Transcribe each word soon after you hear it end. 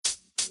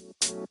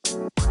So,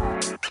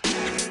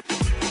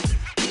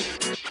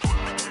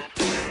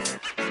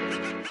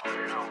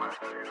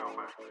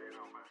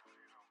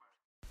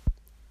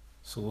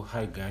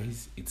 hi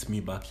guys, it's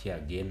me back here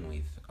again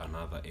with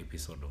another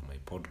episode of my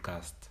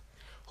podcast.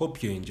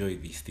 Hope you enjoy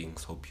these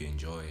things. Hope you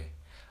enjoy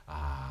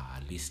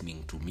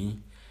listening to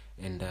me.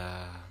 And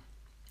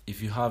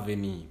if you have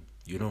any,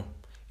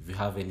 if you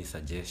have any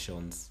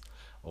suggestions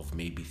of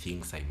maybe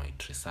things I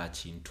might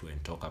research into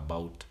and talk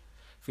about,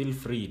 feel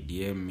free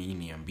DM me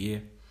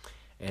niambie,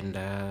 and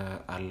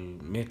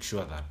I'll make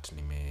sure that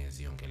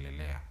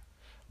nimeziongelelea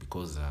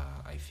because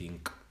I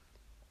think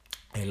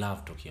I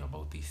love talking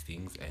about these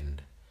things.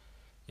 And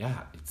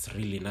yeah, it's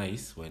really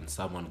nice when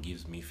someone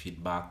gives me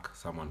feedback.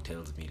 Someone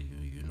tells me,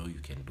 you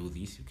can do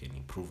this, you can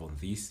improve on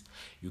this,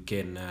 you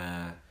can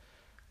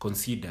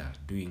consider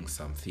doing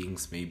some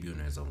things. Maybe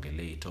unaweza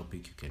ongelea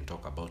topic, you can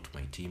talk about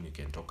my team, you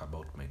can talk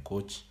about my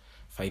coach,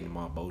 find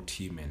more about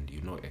him, and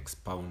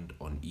expound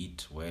on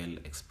it well,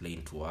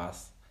 explain to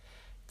us.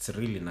 It's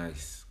really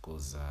nice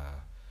because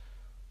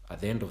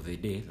at the end of the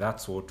day,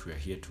 that's what we are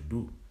here to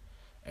do.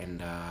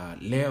 And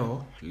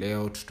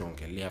leo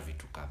tutaongelea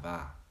vitu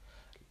kadhaa,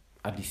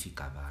 hadi si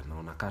kadhaa,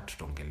 naona kaa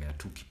tutaongelea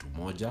tu kitu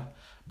moja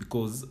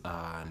because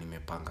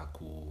nimepanga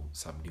ku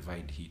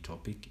subdivide hii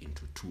topic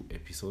into 2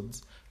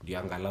 episodes ndio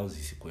angalau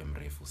zisikuwe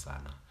mrefu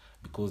sana,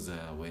 because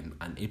when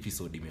an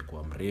episode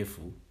imekuwa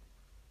mrefu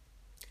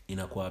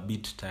inakuwa a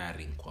bit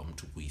tiring kwa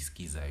mtu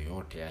kuisikiza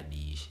yote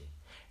hadi ishe.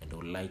 And I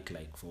would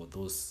like for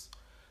those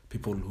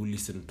people who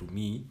listen to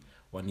me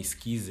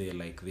wanisikize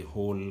like the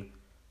whole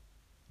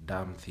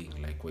damn thing,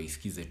 like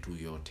waisikize tu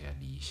yote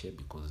hadi ishe,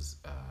 because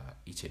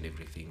each and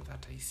everything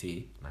that I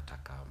say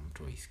nataka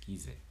mtu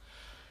waisikize.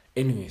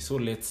 Anyway, so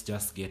let's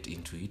just get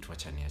into it.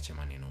 Wacha niache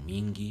maneno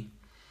mingi.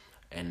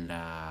 And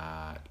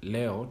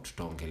leo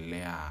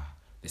tutaongelea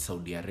the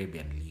Saudi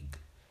Arabian League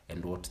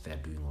and what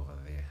they're doing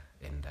over there.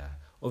 And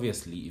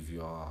obviously if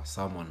you are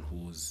someone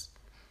who's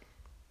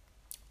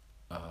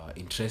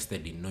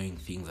interested in knowing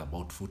things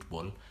about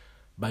football,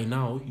 by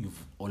now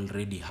you've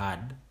already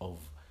heard of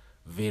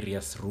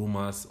various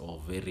rumors or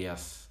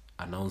various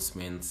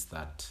announcements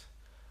that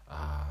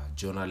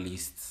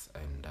journalists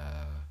and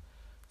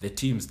the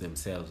teams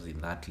themselves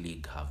in that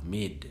league have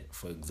made.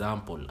 For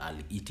example, Al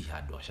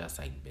Ittihad washa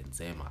sign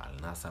Benzema, Al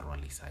Nassr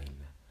wali sign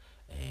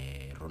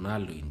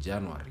Ronaldo in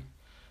January.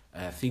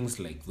 Things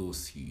like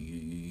those.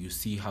 You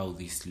see how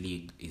this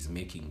league is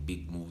making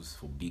big moves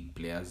for big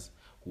players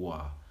who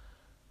are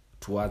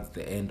towards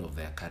the end of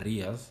their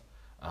careers,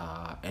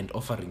 and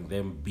offering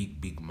them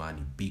big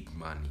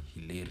money,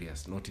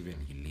 hilarious, not even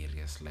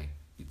hilarious, like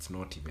it's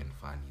not even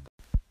funny.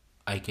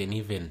 I can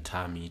even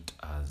term it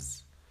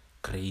as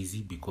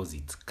crazy because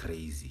it's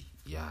crazy.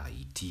 Yeah,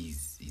 it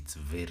is. It's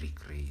very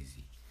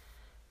crazy.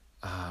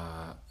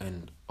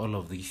 And all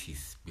of this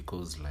is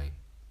because like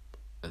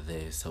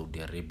the Saudi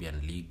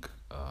Arabian League,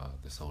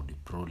 the Saudi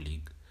Pro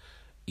League,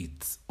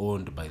 it's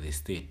owned by the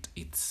state.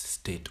 It's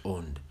state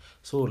owned.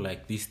 So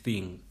like this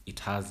thing, it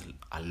has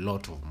a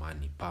lot of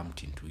money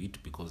pumped into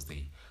it because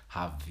they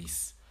have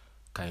this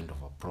kind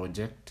of a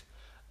project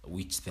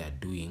which they're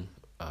doing.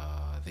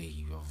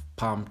 They have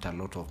pumped a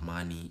lot of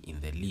money in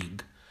the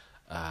league,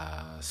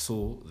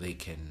 so they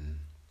can,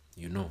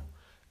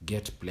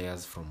 get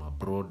players from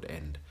abroad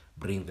and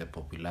bring the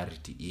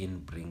popularity in,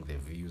 bring the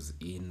views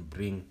in,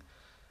 bring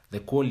the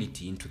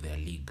quality into their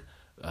league.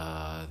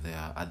 They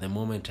are, at the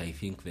moment, I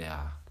think they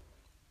are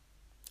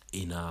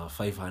in a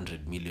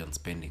 500 million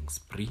spending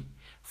spree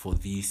for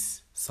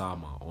this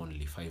summer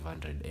only.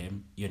 500M,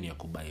 hiyo ni ya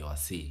kubai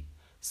wase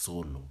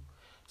solo.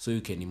 So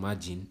you can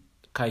imagine,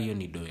 ka hiyo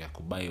ni do ya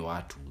kubai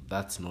watu,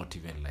 that's not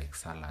even like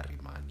salary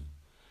money.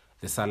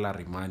 The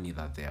salary money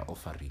that they are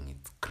offering,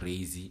 it's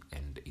crazy,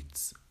 and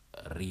it's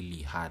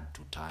really hard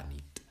to turn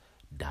it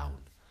down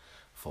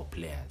for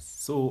players.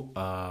 So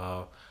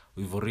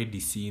we've already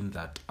seen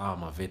that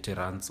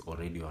veterans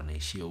already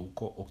wanaishia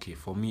huko. Okay,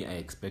 for me I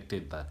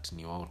expected that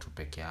ni wao tu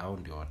peke yao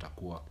ndio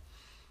watakuwa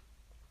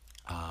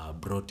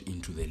brought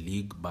into the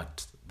league,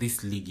 but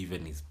this league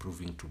even is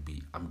proving to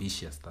be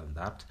ambitious than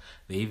that.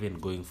 They're even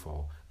going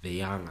for the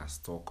younger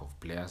stock of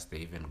players.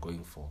 They're even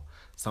going for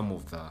some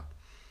of the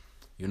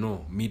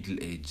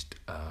middle-aged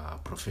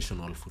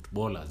professional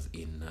footballers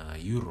in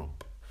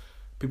Europe,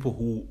 people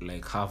who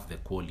like have the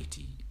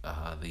quality.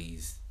 There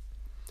is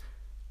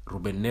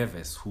Ruben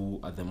Neves,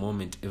 who at the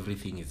moment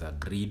everything is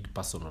agreed,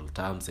 personal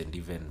terms, and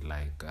even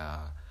like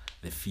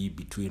the fee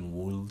between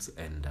Wolves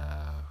and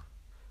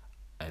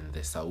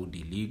the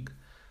Saudi League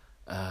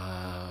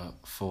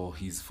for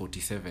his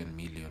 47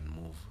 million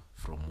move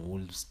from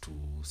Wolves to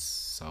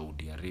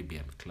Saudi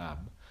Arabian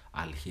club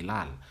Al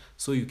Hilal.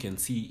 So you can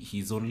see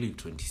he's only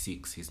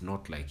 26. He's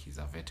not like he's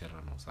a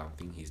veteran or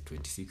something. He's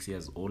 26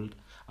 years old,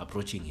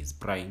 approaching his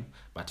prime,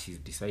 but he's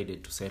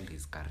decided to sell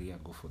his career,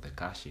 go for the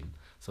cash in.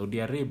 Saudi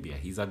Arabia,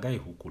 he's a guy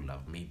who could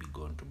have maybe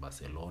gone to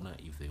Barcelona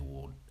if they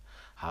would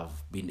have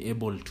been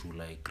able to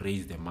like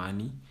raise the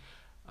money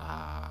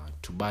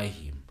to buy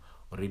him.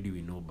 Already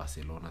we know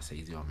Barcelona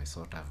saizi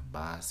wamesort of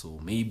bar, so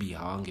maybe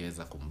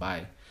hawangeweza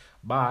kumbuy,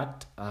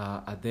 But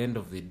at the end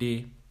of the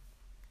day,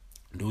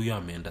 ndio huyo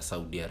ameenda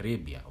Saudi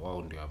Arabia,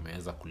 wao ndio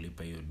ameweza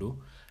kulipa hiyo do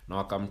na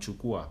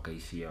wakamchukua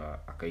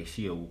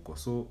akaishia huko.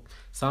 So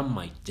some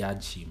might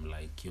judge him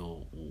like,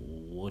 yo,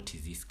 what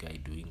is this guy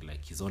doing,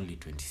 like he's only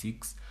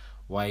 26,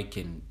 why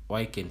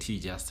can't he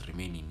just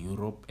remain in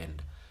Europe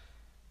and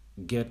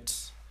get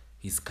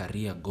his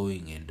career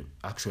going and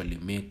actually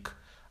make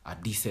a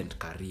decent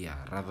career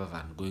rather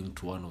than going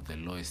to one of the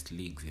lowest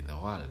leagues in the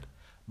world.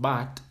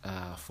 But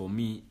for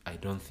me, I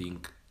don't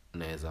think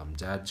naweza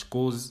mjudge,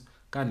 cause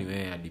kani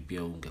wewe hadi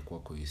pia ungekuwa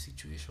kwa hiyo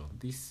situation,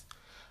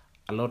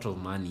 a lot of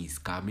money is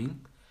coming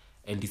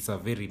and it's a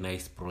very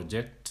nice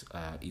project.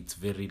 It's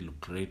very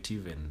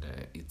lucrative and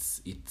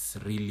it's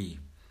really,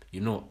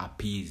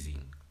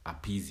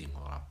 appeasing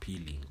or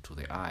appealing to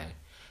the eye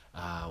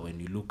when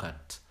you look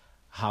at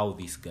how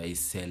these guys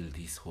sell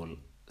this whole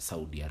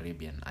Saudi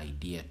Arabian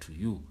idea to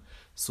you.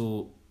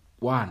 So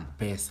one,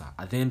 pesa,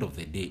 at the end of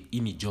the day,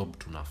 ini job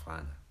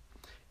tunafanya,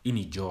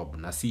 ini job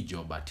na si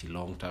job at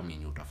long term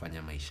yenye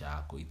utafanya maisha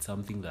yako. It's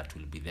something that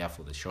will be there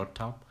for the short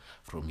term,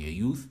 from your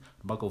youth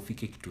mpaka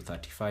ufike kitu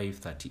 35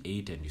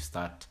 38 and you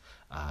start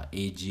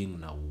aging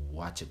na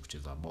uache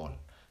kucheza ball.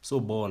 So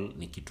ball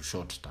ni kitu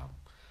short term.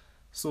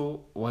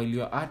 So while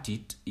you're at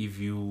it, if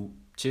you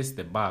chase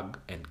the bag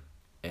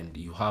and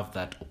you have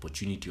that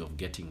opportunity of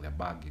getting the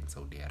bag in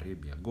Saudi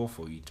Arabia, go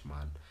for it,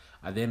 man.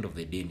 At the end of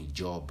the day, ni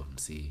job,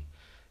 msee.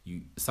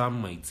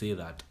 Some might say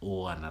that,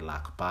 hana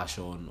lack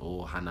passion,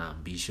 hana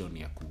ambition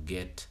ya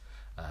get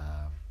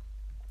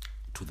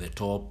to the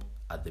top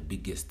at the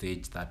biggest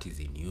stage, that is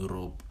in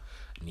Europe,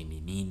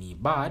 nini.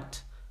 But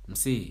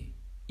msee,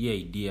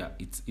 hii idea,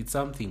 it's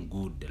something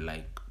good.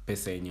 Like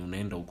pesa yenye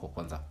unaenda huko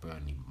kwanza kupewa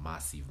ni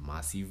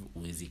massive,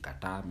 huwezi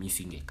kataa. Mimi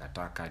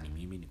singekataa, kani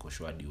mimi niko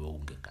sure wewe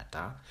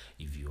ungekataa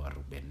if you are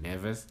Ruben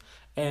Neves.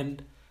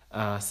 And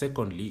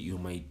secondly, you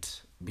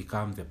might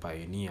become the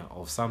pioneer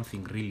of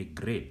something really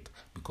great,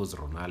 because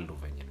Ronaldo,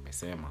 venye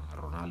nimesema,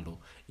 Ronaldo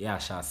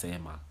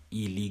ashasema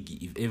hii ligi,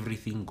 if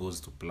everything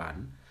goes to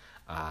plan,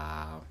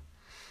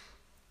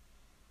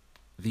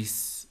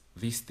 this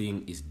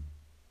thing is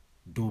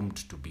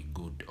doomed to be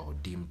good or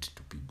deemed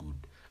to be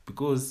good,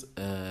 because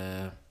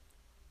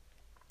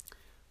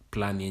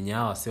plan yenye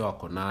hawa se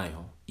wako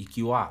nayo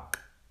ikiwork,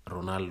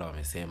 Ronaldo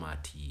amesema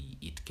ati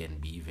it can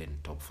be even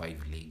top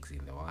 5 leagues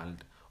in the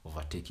world,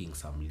 overtaking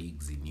some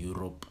leagues in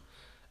Europe,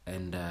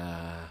 and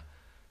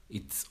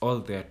it's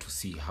all there to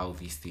see how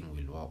this thing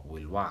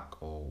will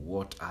work, or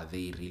what are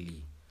they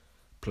really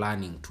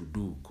planning to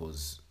do,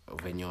 because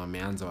venye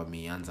wameanza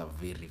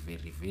very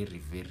very very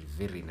very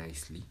very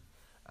nicely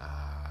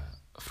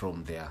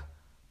from their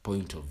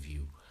point of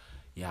view.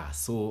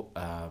 So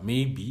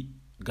maybe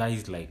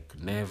guys like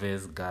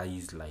Neves,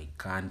 guys like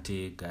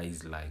Kante,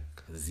 guys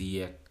like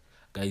Ziyech,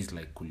 guys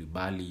like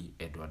Koulibaly,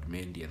 Edward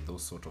Mendy, and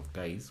those sort of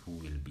guys who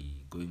will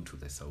be going to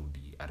the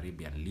Saudi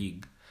Arabian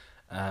League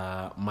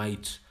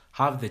might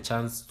have the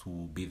chance to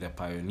be the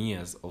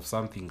pioneers of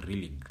something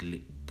really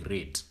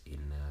great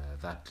in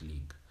that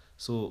league.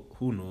 So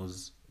who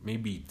knows,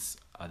 maybe it's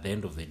at the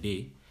end of the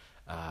day,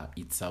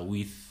 it's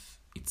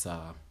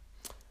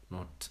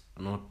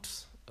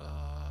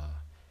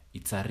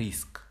a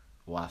risk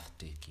worth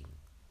taking,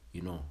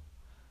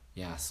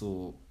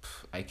 so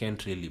I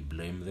can't really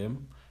blame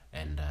them,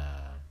 and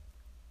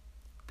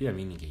pia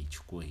mimi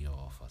ningeichukua hiyo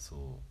offer.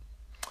 So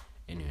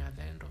anyway, at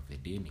the end of the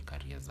day, ni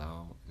career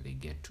zao, they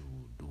get to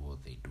do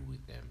what they do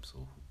with them, so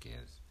who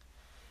cares.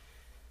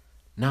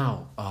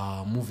 Now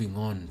moving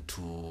on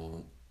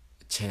to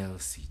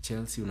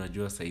Chelsea,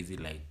 unajua saizi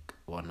like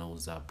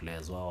wanauza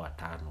players wao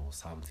 5 or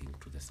something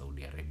to the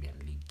Saudi Arabian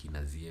League,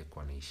 kina Ziyech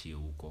wanaishia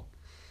huko,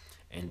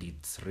 and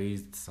it's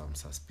raised some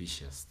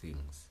suspicious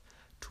things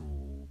to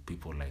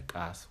people like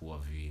us who are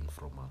viewing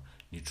from a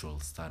neutral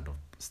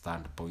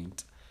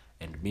standpoint,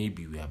 and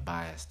maybe we are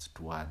biased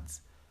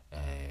towards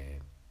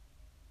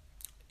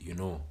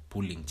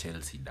pulling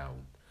Chelsea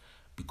down,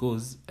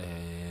 because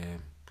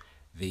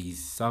there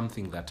is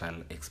something that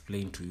I'll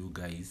explain to you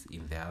guys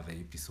in the other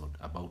episode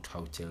about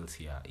how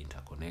Chelsea are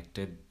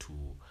interconnected to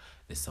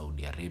the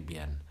Saudi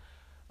Arabian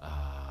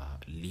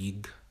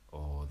league,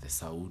 or the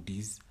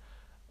Saudis,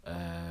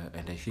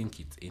 and I think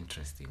it's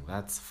interesting.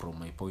 That's from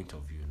my point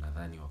of view.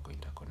 Nadhani wako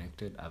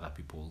interconnected. Other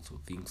people also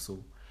think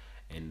so,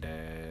 and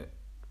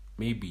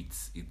maybe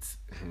it's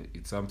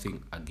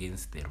something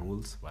against the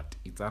rules, but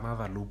it's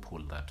another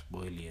loophole that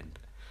Boehly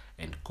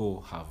and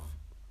co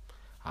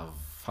have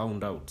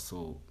found out.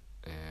 So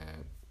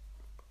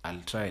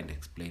I'll try and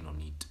explain on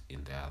it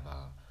in the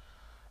other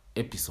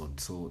episode.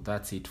 So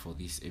that's it for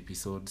this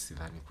episode.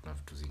 Sidhani kuna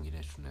vitu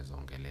zingine tunaweza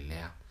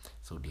ongelelea.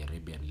 Saudi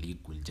Arabian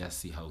League, we'll just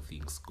see how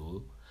things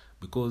go,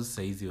 because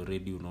saizi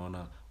already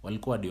unaona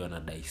walikuwa hadi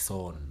wanadai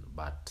Son,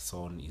 but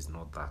Son is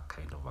not that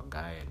kind of a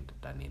guy, and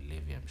Daniel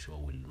Levy, I'm sure,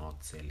 will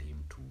not sell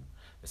him to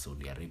the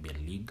Saudi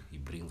Arabian League. He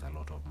brings a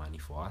lot of money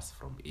for us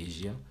from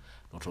Asia,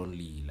 not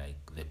only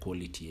like the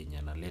quality yenye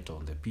analeta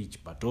on the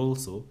pitch, but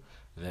also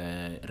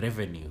the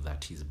revenue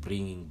that he's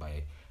bringing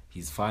by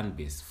his fan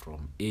base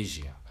from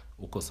Asia,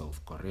 huko South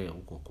Korea,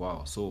 huko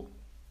kwao. So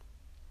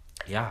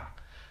yeah,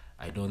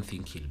 I don't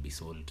think he'll be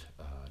sold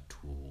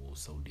to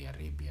Saudi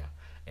Arabia,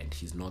 and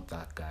he's not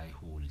that guy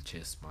who will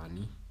chase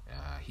money.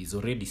 He's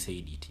already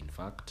said it, in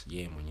fact.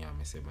 Yeye mwenyewe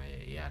amesema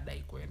yeye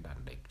adai kwenda,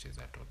 adai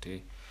kucheza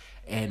Tote.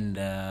 And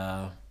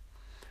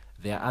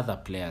there are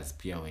other players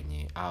pia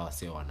wenye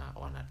wase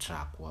wana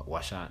track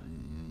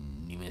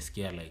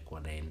nimesikia like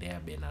wanaendea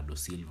Bernardo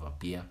Silva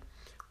pia,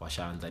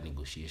 washaanza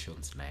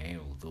negotiations na yeye,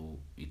 although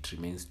it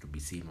remains to be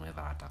seen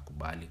whether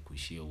atakubali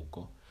kuishia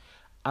huko.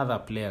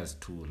 Other players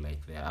too,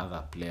 like there are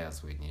other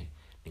players wenye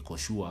niko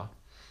sure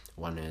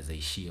wanaweza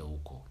ishia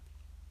huko,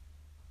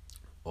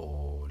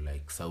 or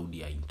like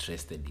Saudi are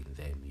interested in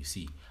them. You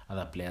see,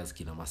 other players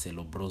kina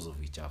Marcelo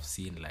Brozovic, I've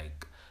seen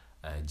like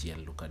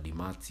Gianluca Di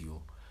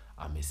Marzio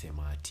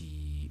amesema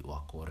ati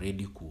wako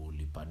ready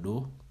kulipa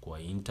do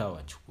kwa Inter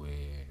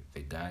wachukue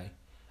the guy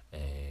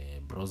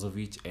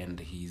Brozovic,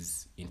 and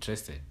he's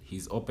interested,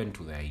 he's open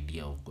to the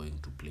idea of going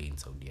to play in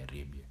Saudi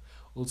Arabia,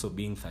 also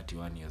being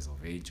 31 years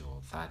of age,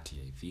 or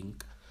 30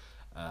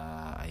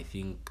 I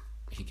think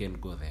he can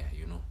go there,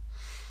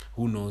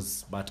 who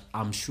knows. But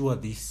I'm sure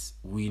this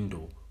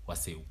window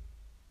wase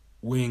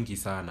wengi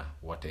sana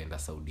wataenda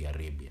Saudi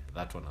Arabia,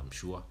 that one I'm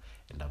sure.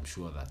 And I'm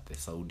sure that the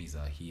Saudis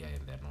are here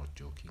and they're not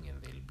joking,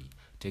 and they'll be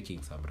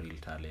taking some real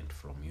talent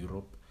from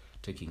Europe,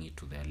 taking it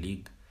to their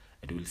league,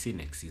 and we'll see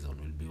next season.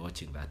 We'll be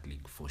watching that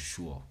league for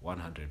sure,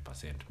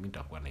 100%. Mimi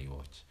nitakuwa na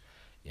watch.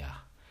 Yeah,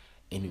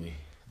 anyway,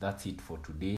 that's it for today.